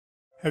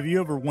Have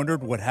you ever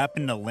wondered what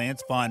happened to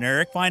Lance Von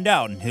Erich? Find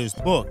out in his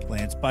book,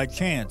 Lance by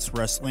Chance,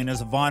 Wrestling as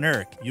a Von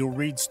Erich. You'll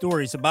read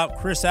stories about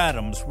Chris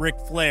Adams, Ric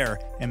Flair,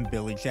 and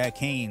Billy Jack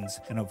Haynes.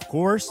 And of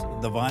course,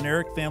 the Von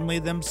Erich family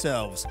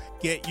themselves.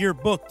 Get your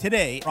book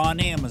today on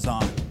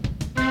Amazon.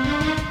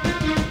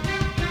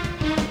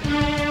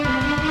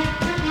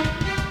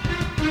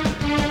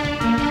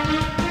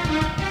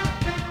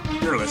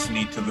 You're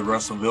listening to the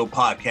Russellville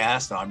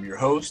Podcast. I'm your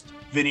host,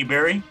 Vinnie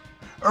Berry.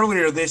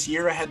 Earlier this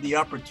year, I had the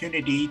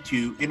opportunity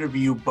to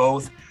interview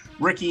both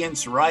Ricky and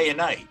Saraya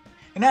Knight.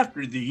 And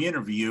after the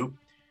interview,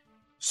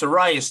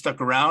 Saraya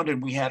stuck around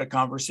and we had a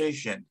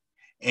conversation.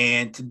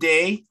 And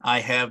today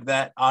I have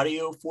that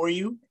audio for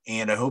you,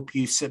 and I hope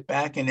you sit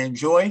back and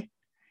enjoy.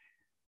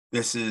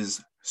 This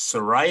is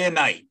Saraya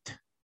Knight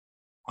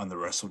on the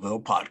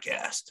Russellville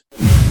Podcast.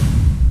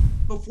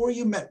 Before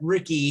you met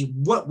Ricky,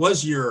 what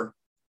was your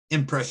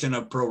impression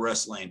of pro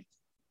wrestling?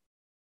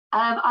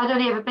 I'd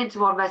only ever been to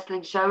one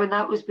wrestling show, and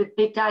that was with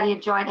Big Daddy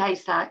and Giant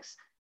Haystacks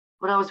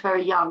when I was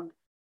very young.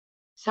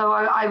 So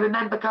I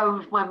remember going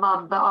with my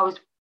mum, but I was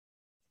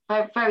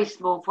very, very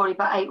small, probably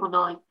about 8 or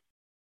 9.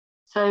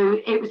 So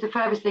it was the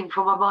furthest thing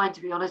from my mind,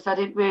 to be honest. I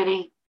didn't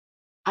really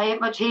pay it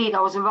much heed.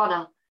 I was a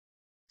runner.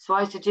 So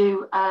I used to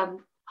do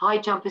high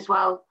jump as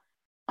well.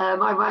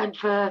 I ran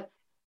for,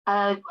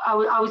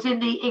 I was in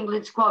the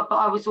England squad, but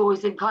I was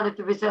always in kind of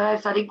the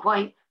reserves. I didn't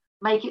quite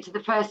make it to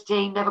the first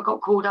team, never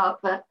got called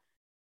up, but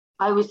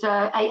I was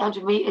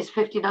 800 meters,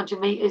 1500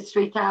 meters,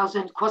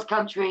 3000 cross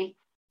country.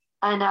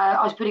 And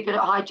I was pretty good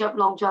at high jump,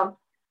 long jump.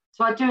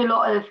 So I do a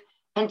lot of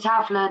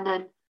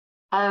pentathlon,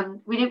 and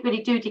we didn't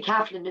really do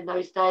decathlon in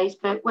those days.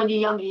 But when you're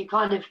younger, you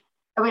kind of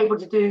are able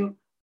to do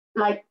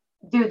the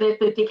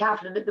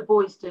decathlon that the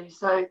boys do.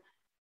 So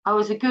I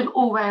was a good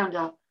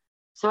all-rounder.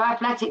 So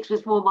athletics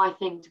was more my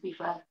thing, to be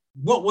fair.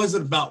 What was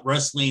it about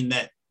wrestling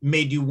that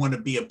made you want to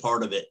be a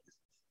part of it?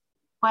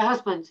 My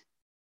husband,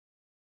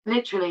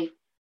 literally.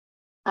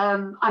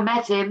 I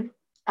met him.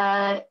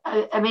 I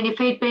mean, if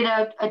he'd been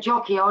a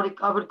jockey, I would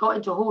have got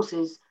into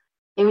horses.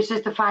 It was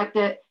just the fact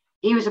that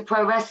he was a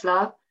pro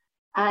wrestler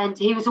and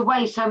he was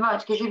away so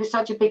much because he was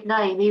such a big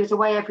name. He was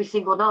away every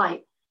single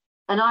night.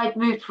 And I'd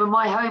moved from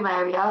my home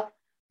area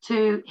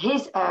to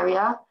his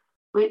area,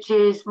 which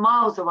is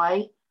miles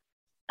away.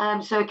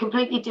 So a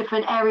completely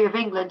different area of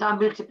England. I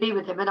moved to be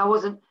with him, and I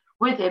wasn't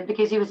with him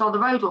because he was on the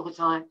road all the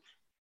time.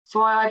 So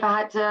I either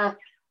had to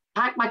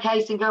pack my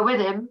case and go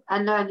with him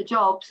and learn the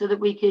job so that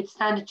we could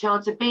stand a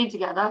chance of being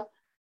together,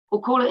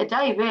 or call it a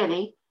day,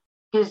 really,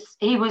 because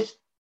he was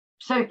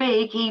so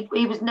big, he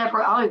was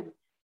never at home.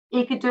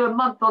 He could do a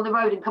month on the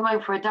road and come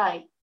home for a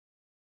day.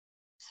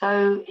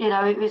 So,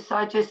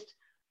 I just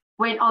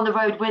went on the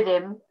road with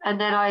him,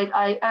 and then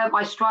I earned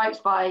my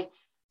stripes by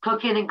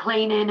cooking and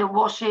cleaning and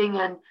washing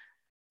and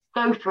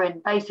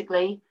gophering,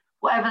 basically.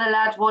 Whatever the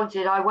lads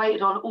wanted, I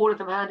waited on all of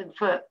them hand and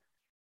foot.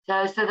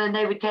 So then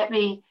they would get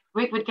me,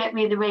 Rick would get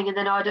me in the ring, and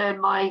then I'd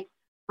earn my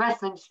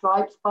wrestling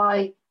stripes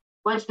by,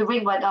 once the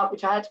ring went up,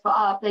 which I had to put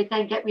up, they'd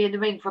then get me in the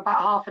ring for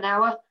about half an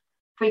hour,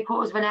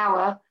 3/4 of an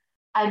hour,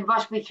 and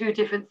rush me through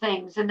different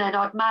things. And then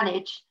I'd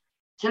manage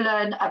to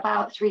learn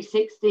about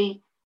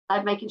 360,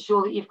 like making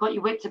sure that you've got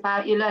your wits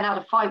about, you learn how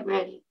to fight,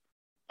 really,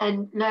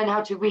 and learn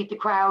how to read the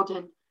crowd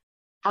and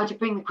how to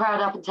bring the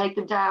crowd up and take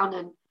them down,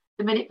 and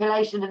the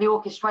manipulation and the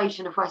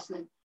orchestration of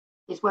wrestling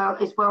is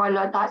where I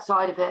learned that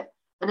side of it.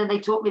 And then they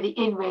taught me the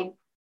in-ring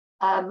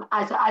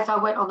as I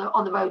went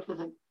on the road with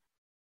them.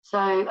 So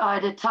I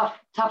had a tough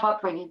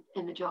upbringing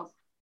in the job.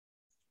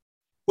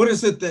 What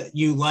is it that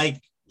you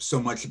like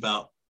so much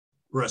about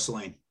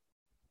wrestling?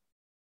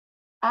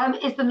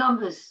 It's the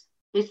numbers.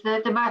 It's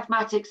the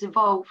mathematics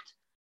involved.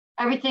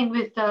 Everything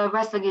with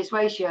wrestling is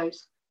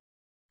ratios.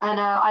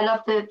 And I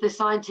love the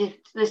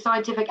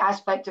scientific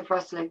aspect of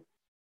wrestling.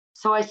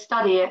 So I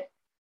study it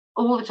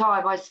all the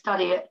time. I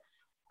study it.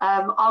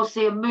 I'll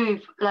see a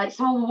move, like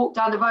someone will walk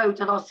down the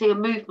road and I'll see a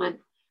movement,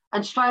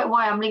 and straight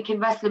away I'm linking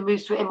wrestling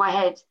moves to it in my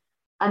head.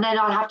 And then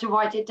I'll have to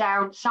write it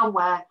down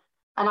somewhere.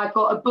 And I've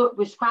got a book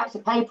with scraps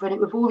of paper in it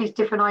with all these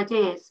different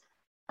ideas.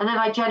 And then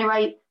I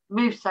generate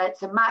move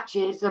sets and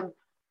matches, and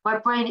my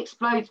brain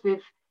explodes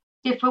with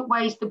different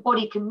ways the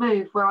body can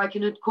move where I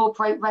can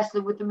incorporate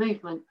wrestling with the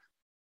movement.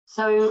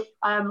 So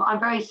I'm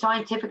very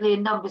scientifically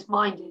and numbers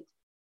minded.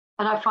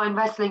 And I find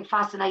wrestling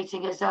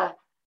fascinating as a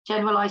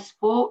generalized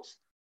sport.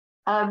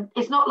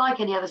 It's not like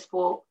any other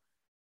sport.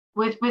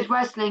 With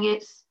wrestling,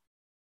 it's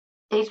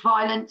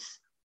violence,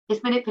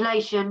 it's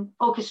manipulation,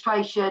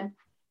 orchestration.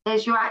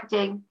 There's your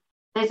acting.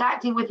 There's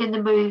acting within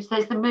the moves.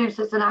 There's the moves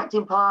that's an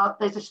acting part.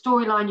 There's a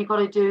storyline you've got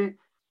to do.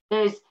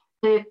 There's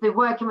the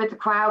working with the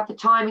crowd, the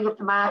timing of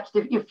the match,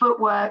 your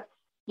footwork,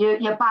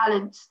 your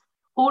balance.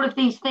 All of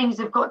these things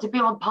have got to be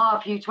on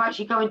par for you to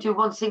actually go into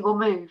one single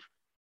move.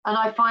 And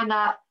I find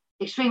that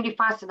extremely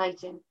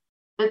fascinating,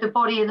 that the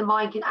body and the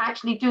mind can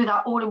actually do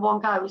that all in one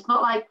go. It's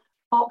not like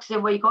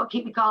boxing where you've got to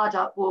keep your guard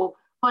up, or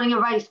running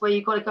a race where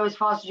you've got to go as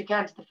fast as you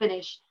can to the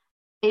finish.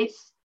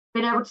 It's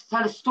being able to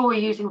tell a story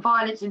using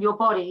violence in your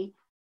body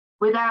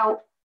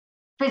without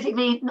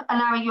physically not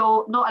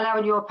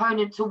allowing your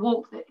opponent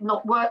to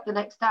not work the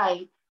next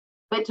day,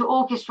 but to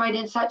orchestrate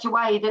in such a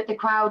way that the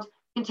crowd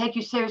can take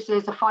you seriously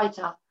as a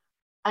fighter.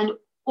 And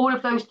all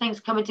of those things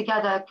coming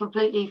together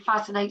completely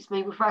fascinates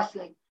me with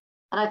wrestling.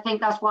 And I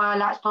think that's why I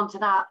latched onto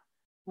that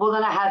more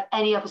than I have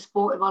any other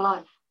sport in my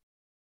life.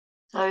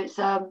 So it's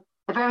a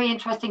very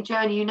interesting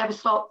journey. You never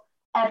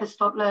ever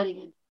stop learning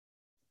in.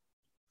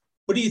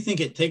 What do you think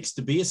it takes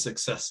to be a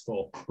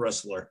successful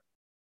wrestler?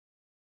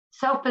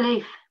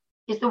 Self-belief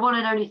is the one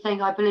and only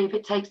thing I believe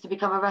it takes to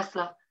become a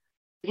wrestler.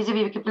 Because if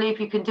you can believe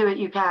you can do it,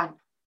 you can.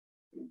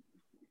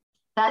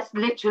 That's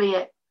literally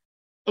it.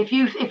 If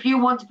you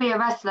want to be a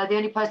wrestler, the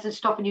only person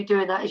stopping you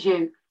doing that is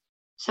you.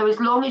 So as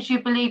long as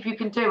you believe you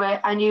can do it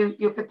and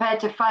you're prepared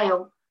to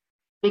fail,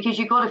 because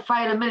you've got to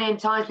fail a million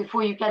times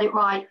before you get it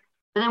right.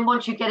 But then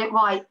once you get it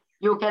right,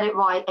 you'll get it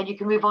right and you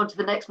can move on to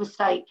the next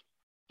mistake.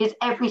 Because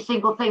every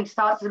single thing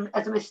starts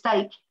as a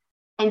mistake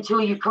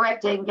until you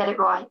correct it and get it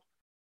right.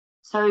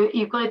 So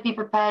you've got to be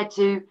prepared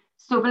to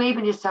still believe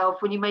in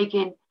yourself when you're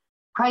making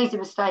crazy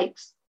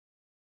mistakes.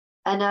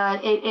 And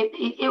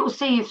it will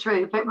see you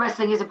through. But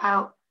wrestling is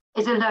a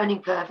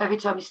learning curve every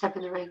time you step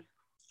in the ring.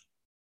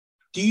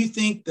 Do you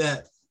think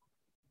that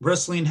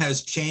wrestling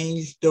has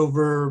changed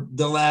over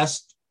the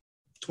last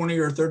 20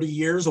 or 30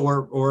 years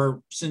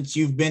or since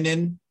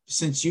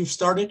you've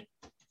started?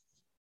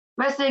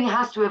 Wrestling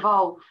has to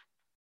evolve,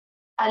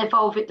 and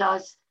evolve it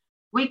does.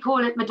 We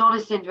call it Madonna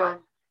syndrome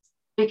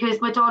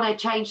because Madonna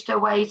changed her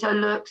ways, her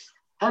looks,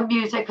 her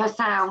music, her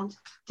sound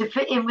to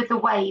fit in with the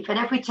wave. And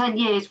every 10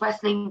 years,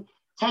 wrestling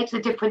takes a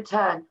different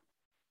turn,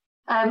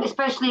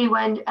 especially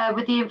when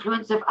with the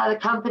influence of other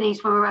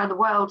companies from around the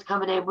world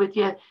coming in with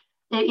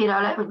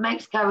like with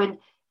Mexico and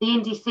the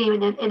indie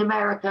scene in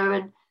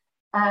America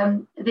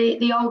and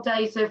the old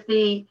days of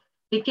the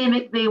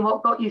gimmick being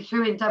what got you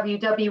through in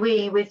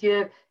WWE with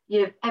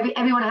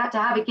everyone had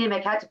to have a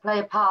gimmick, had to play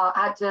a part,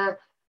 had to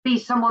be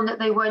someone that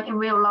they weren't in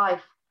real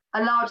life,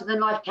 a larger than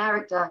life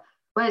character.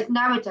 Whereas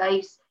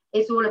nowadays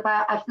it's all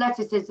about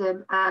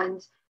athleticism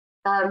and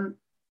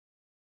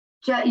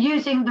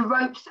using the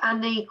ropes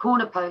and the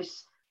corner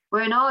posts.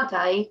 Where in our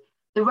day,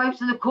 the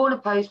ropes and the corner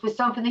posts was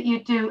something that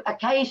you'd do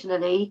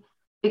occasionally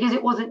because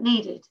it wasn't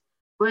needed.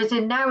 Whereas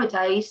in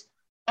nowadays,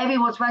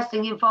 everyone's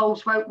wrestling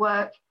involves rope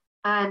work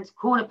and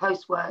corner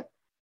post work,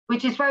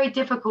 which is very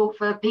difficult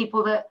for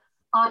people that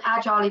aren't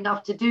agile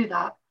enough to do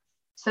that.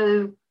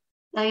 So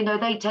they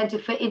tend to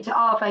fit into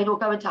our vein or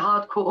go into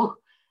hardcore.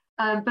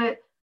 But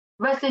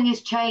wrestling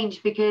has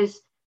changed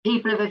because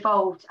people have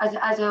evolved.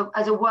 As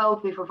a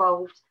world, we've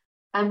evolved.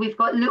 And we've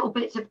got little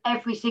bits of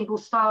every single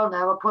style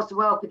now across the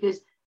world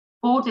because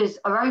borders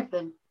are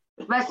open.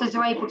 Wrestlers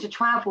are able to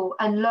travel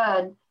and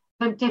learn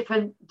from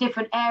different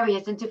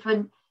areas and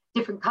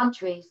different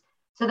countries.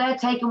 So they're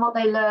taking what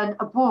they learn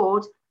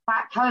abroad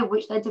back home,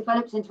 which then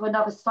develops into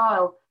another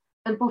style.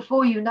 And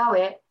before you know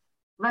it,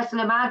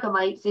 wrestling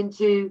amalgamates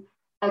into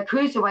a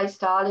cruiserweight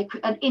style,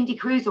 an indie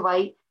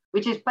cruiserweight,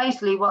 which is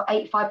basically what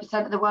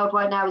 85% of the world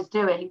right now is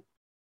doing.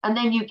 And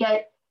then you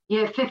get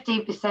your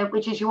 15%,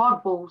 which is your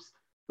oddballs,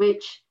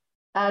 which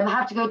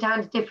have to go down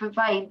a different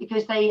vein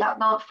because they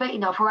aren't fit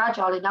enough or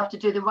agile enough to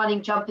do the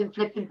running, jumping,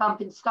 flipping,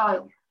 bumping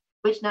style,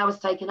 which now has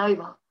taken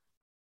over.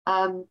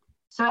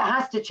 So it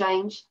has to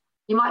change.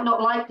 You might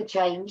not like the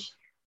change,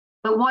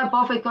 but why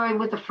bother going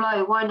with the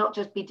flow? Why not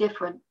just be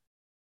different?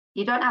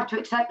 You don't have to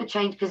accept the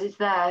change because it's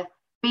there.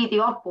 Be the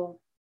oddball,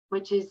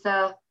 which is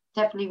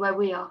definitely where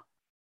we are.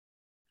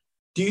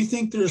 Do you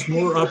think there's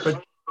more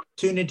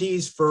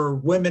opportunities for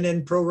women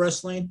in pro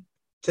wrestling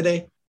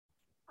today?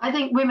 I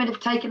think women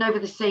have taken over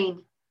the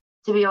scene,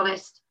 to be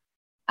honest.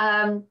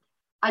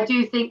 I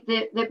do think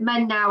that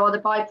men now are the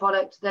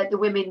byproduct that the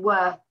women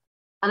were.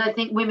 And I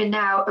think women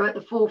now are at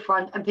the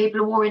forefront and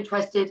people are more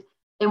interested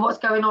in what's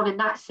going on in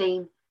that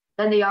scene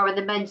than they are in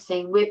the men's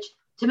scene, which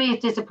to me is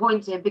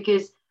disappointing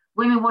because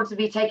women want to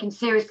be taken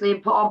seriously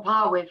and put on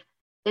par with.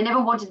 They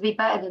never wanted to be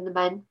better than the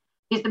men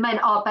because the men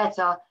are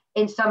better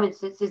in some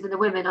instances than the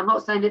women. I'm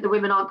not saying that the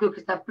women aren't good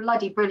because they're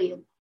bloody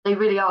brilliant. They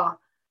really are.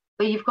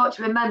 But you've got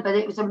to remember that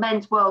it was a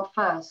men's world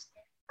first.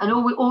 And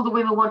all the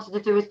women wanted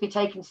to do is be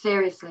taken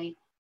seriously.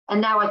 And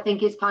now I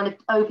think it's kind of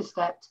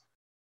overstepped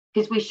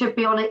because we should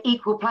be on an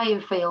equal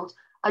playing field.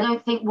 I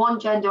don't think one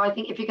gender, I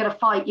think if you're going to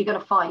fight, you're going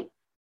to fight.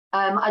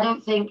 I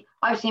don't think,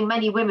 I've seen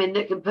many women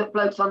that can put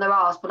blokes on their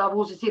ass, but I've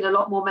also seen a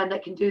lot more men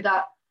that can do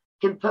that,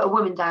 can put a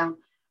woman down.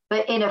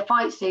 But in a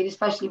fight scene,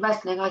 especially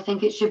wrestling, I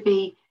think it should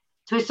be,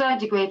 to a certain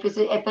degree,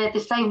 if they're the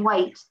same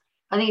weight,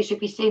 I think it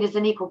should be seen as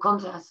an equal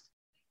contest.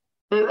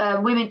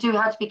 But women do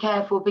have to be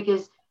careful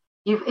because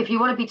if you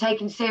want to be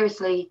taken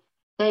seriously,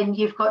 then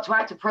you've got to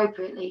act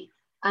appropriately.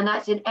 And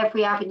that's in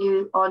every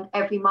avenue on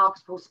every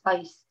marketable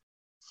space.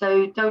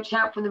 So don't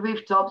shout from the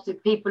rooftops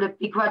if people are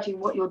begrudging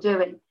what you're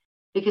doing,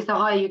 because the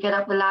higher you get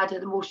up the ladder,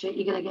 the more shit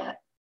you're going to get.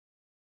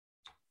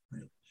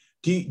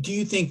 Do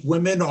you think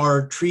women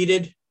are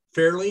treated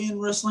fairly in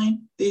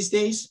wrestling these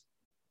days?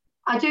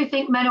 I do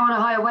think men are on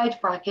a higher wage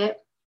bracket,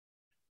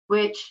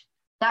 which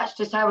that's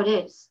just how it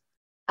is.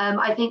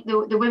 I think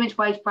the women's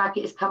wage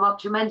bracket has come up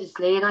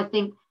tremendously, and I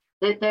think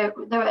that they're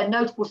at a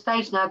notable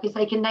stage now because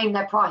they can name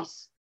their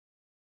price.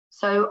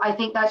 So I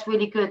think that's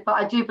really good. But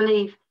I do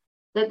believe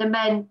that the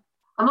men,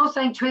 I'm not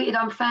saying treated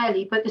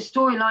unfairly, but the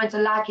storylines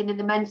are lacking in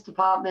the men's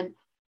department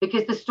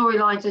because the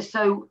storylines are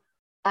so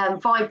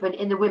vibrant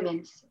in the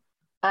women's.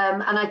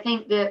 And I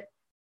think that,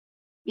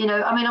 you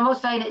know, I mean, I'm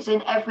not saying it's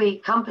in every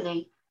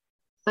company,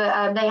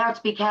 but they have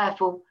to be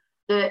careful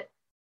that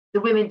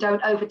the women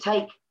don't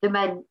overtake the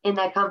men in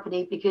their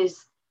company,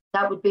 because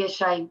that would be a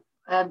shame.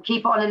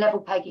 Keep it on a level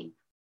pegging.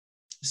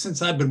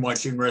 Since I've been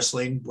watching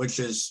wrestling, which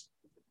is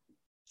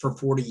for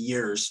 40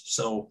 years,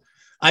 so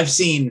I've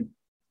seen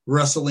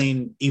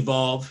wrestling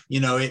evolve.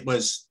 You know, it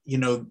was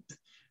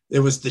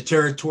the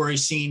territory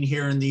scene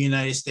here in the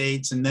United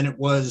States, and then it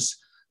was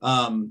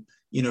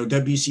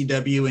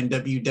WCW and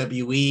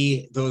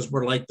WWE. Those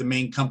were like the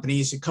main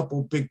companies. A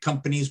couple big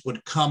companies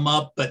would come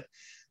up, but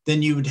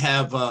then you would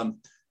have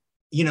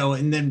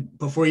and then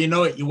before you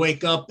know it, you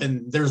wake up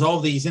and there's all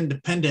these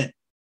independent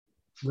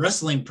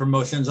wrestling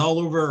promotions all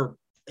over.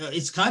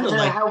 It's kind of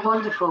like, how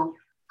wonderful,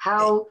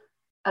 how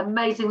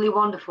amazingly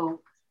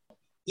wonderful.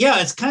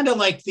 Yeah, it's kind of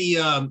like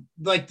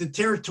the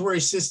territory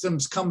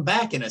systems come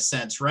back in a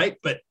sense, right?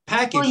 But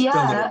package. Well,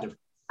 yeah.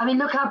 I mean,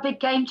 look how big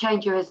Game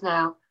Changer is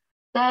now.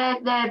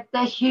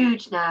 They're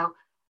huge now,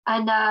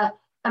 and I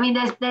mean,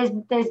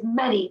 there's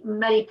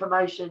many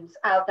promotions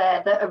out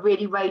there that are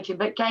really raging,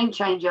 but Game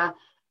Changer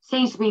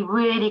seems to be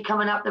really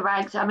coming up the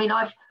ranks. I mean,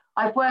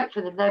 I've worked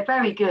for them. They're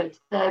very good.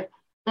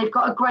 They've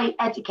got a great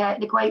etiquette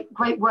and a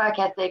great work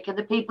ethic, and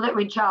the people that are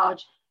in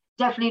charge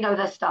definitely know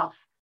their stuff.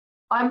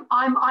 I'm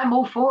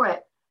all for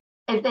it.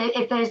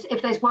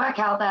 If there's work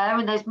out there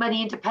and there's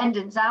many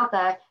independents out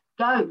there,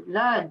 go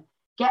learn,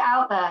 get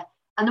out there.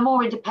 And the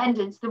more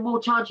independence, the more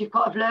chance you've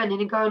got of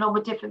learning and going on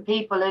with different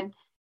people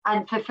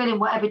and fulfilling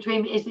whatever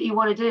dream it is that you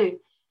want to do.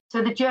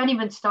 So the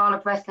journeyman style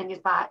of wrestling is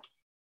back.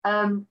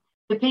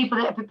 The people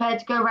that are prepared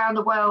to go around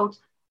the world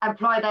and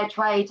ply their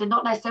trades and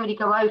not necessarily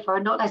go over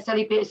and not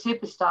necessarily be a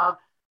superstar,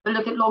 but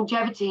look at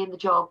longevity in the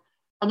job.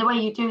 And the way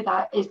you do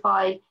that is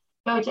by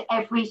going to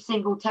every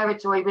single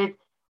territory with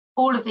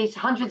all of these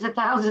hundreds of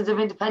thousands of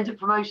independent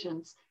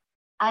promotions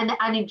and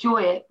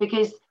enjoy it,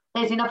 because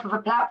there's enough of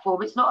a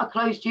platform. It's not a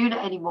closed unit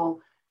anymore.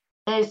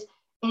 There's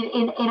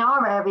in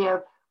our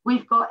area,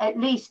 we've got at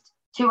least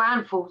 2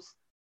 handfuls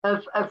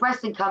of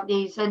wrestling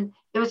companies, and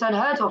it was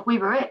unheard of. We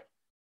were it.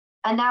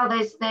 And now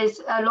there's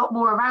a lot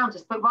more around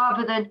us. But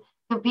rather than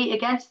compete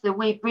against them,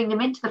 we bring them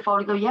into the fold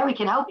and go, yeah, we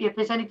can help you if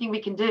there's anything we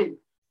can do.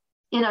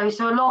 You know,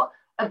 so a lot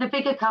of the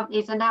bigger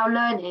companies are now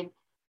learning,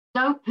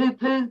 don't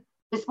poo-poo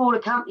the smaller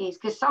companies,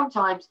 because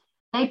sometimes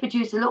they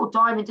produce a little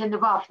diamond in the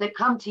rough that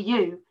come to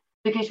you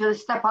because you're the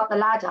step up the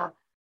ladder,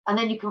 and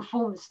then you can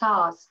form the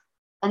stars.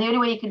 And the only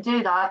way you can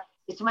do that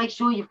is to make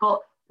sure you've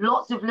got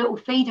lots of little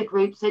feeder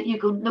groups that you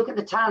can look at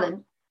the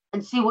talent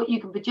and see what you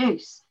can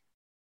produce.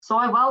 So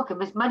I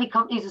welcome as many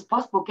companies as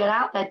possible. Get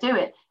out there, do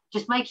it.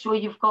 Just make sure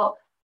you've got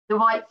the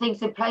right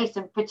things in place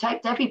and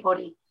protect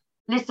everybody.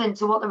 Listen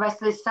to what the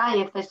wrestlers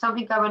say. If there's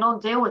something going on,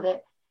 deal with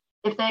it.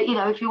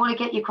 If you want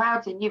to get your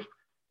crowds in,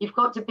 you've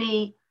got to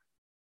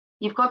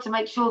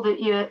make sure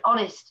that you're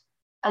honest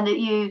and that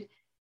you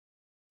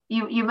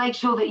make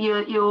sure that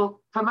your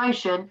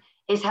promotion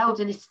is held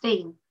in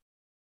esteem.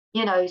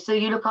 You know, so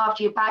you look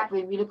after your back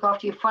room, you look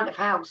after your front of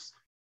house,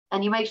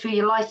 and you make sure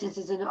your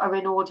licenses are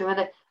in order, and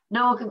that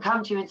no one can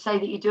come to you and say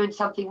that you're doing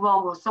something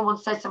wrong or someone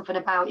says something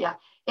about you.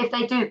 If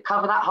they do,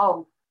 cover that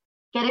hole.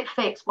 Get it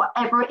fixed.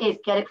 Whatever it is,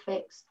 get it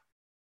fixed.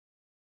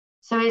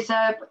 So it's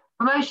a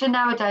promotion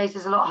nowadays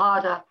is a lot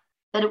harder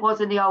than it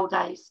was in the old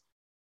days.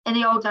 In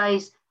the old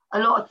days, a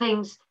lot of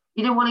things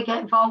you didn't want to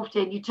get involved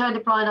in. You turned a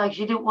blind eye because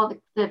you didn't want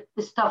the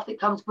stuff that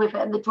comes with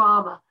it and the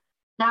drama.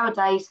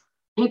 Nowadays,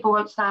 people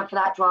won't stand for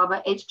that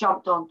drama. It's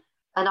jumped on,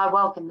 and I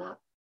welcome that.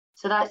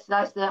 So that's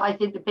I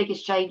think the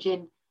biggest change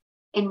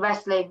in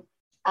wrestling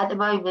at the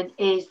moment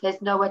is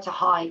there's nowhere to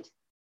hide,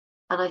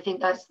 and I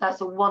think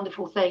that's a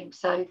wonderful thing.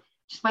 So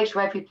just make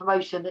sure every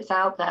promotion that's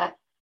out there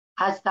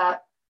has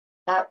that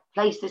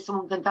place that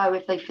someone can go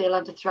if they feel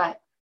under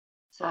threat.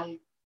 So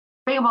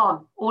bring them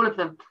on, all of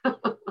them.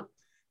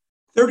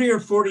 30 or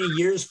 40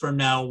 years from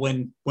now,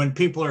 when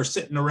people are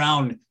sitting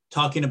around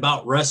talking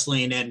about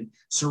wrestling and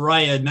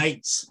Saraya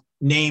Knight's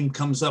name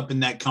comes up in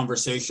that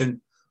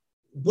conversation,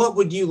 what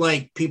would you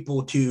like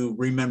people to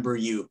remember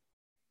you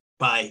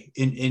by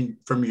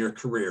from your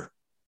career?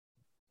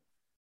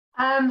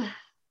 Well,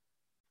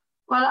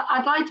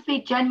 I'd like to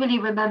be genuinely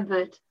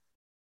remembered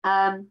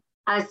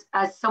as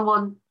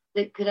someone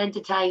that could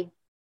entertain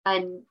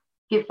and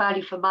give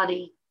value for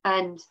money,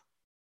 and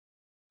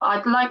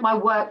I'd like my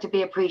work to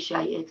be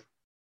appreciated.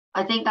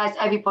 I think that's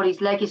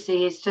everybody's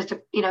legacy, is just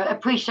to,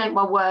 appreciate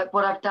my work,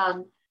 what I've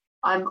done.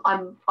 I'm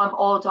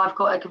odd. I've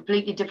got a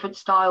completely different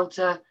style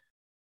to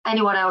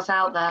anyone else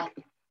out there.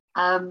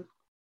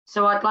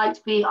 So I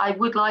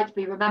would like to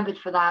be remembered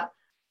for that.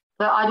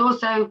 But I'd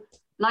also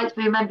like to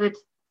be remembered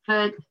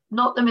for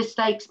not the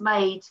mistakes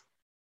made,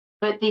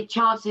 but the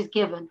chances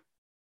given.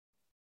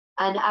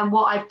 and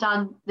what I've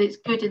done that's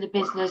good in the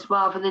business,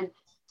 rather than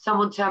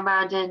someone turn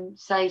around and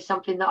say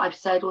something that I've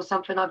said or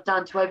something I've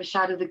done to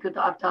overshadow the good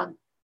that I've done.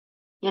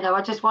 You know,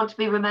 I just want to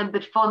be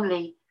remembered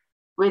fondly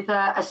with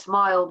a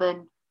smile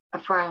than a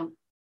frown,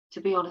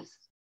 to be honest.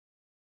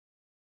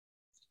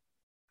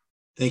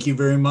 Thank you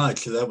very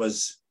much. That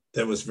was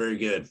very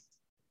good.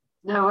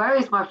 No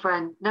worries, my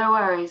friend. No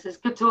worries. It's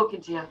good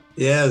talking to you.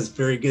 Yeah, it's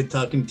very good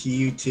talking to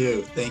you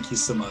too. Thank you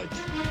so much.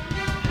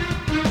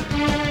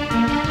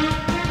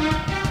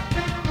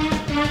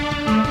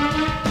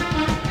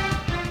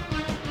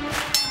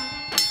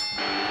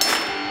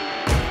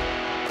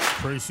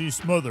 Tracy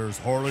Smothers,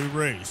 Harley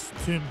Race,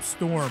 Tim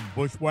Storm,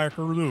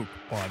 Bushwhacker Luke,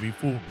 Bobby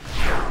Fulton.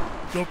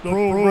 The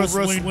Pro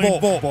Wrestling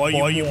Vault,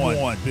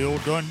 Volume 1, Bill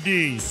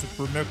Dundee,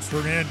 Supermex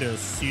Hernandez,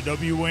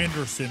 C.W.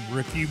 Anderson,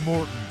 Ricky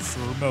Morton,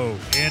 Sir Mo,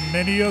 and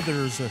many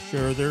others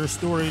share their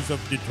stories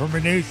of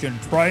determination,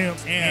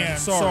 triumph, and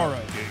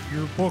sorrow. Get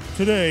your book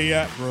today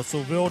at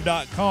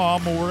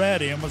Russellville.com or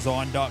at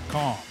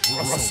Amazon.com.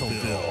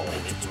 Russellville,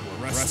 it's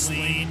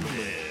wrestling.